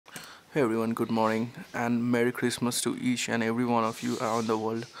Hey everyone, good morning and Merry Christmas to each and every one of you around the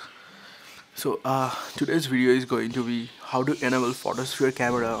world. Today's video is going to be how to enable Photosphere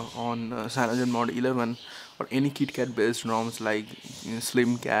camera on CyanogenMod 11 or any KitKat based ROMs like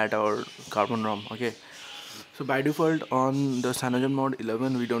SlimCat or Carbon ROM. Okay, so by default on the CyanogenMod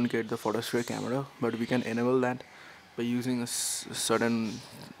 11 we don't get the Photosphere camera, but we can enable that by using a certain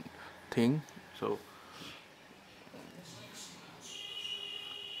thing. So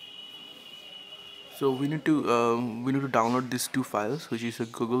So we need to download these two files, which is a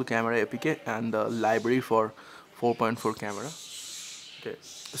Google Camera APK and the library for 4.4 camera. Okay,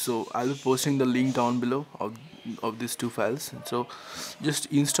 so I'll be posting the link down below of these two files. So just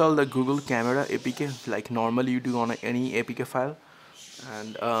install the Google Camera APK like normally you do on any APK file,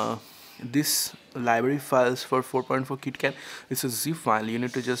 and this library files for 4.4 KitKat, it's a zip file. You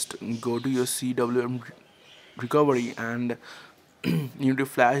need to just go to your CWM recovery and you need to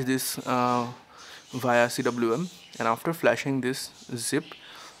flash this via CWM, and after flashing this zip,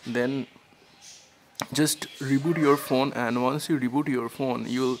 then just reboot your phone, and once you reboot your phone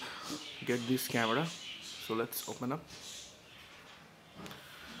you'll get this camera. So let's open up,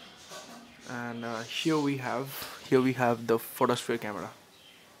 and here we have the Photosphere camera.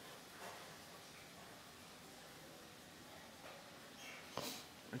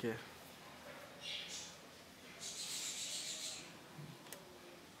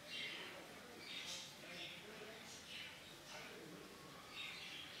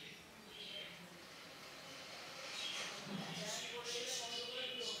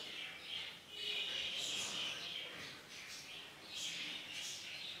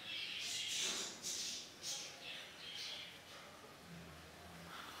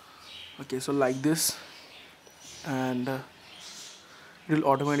 Okay, so like this, and it will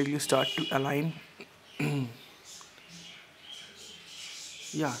automatically start to align.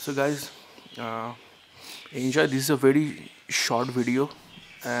 Yeah, so guys, uh, enjoy. This is a very short video,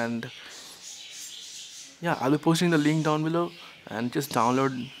 and yeah, I'll be posting the link down below, and just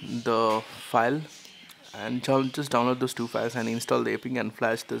download the file, and just download those two files and install the APK and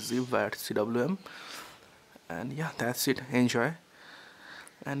flash the zip via CWM. And yeah, that's it. Enjoy.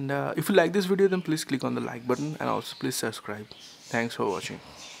 And if you like this video, then please click on the like button, and also please subscribe. Thanks for watching.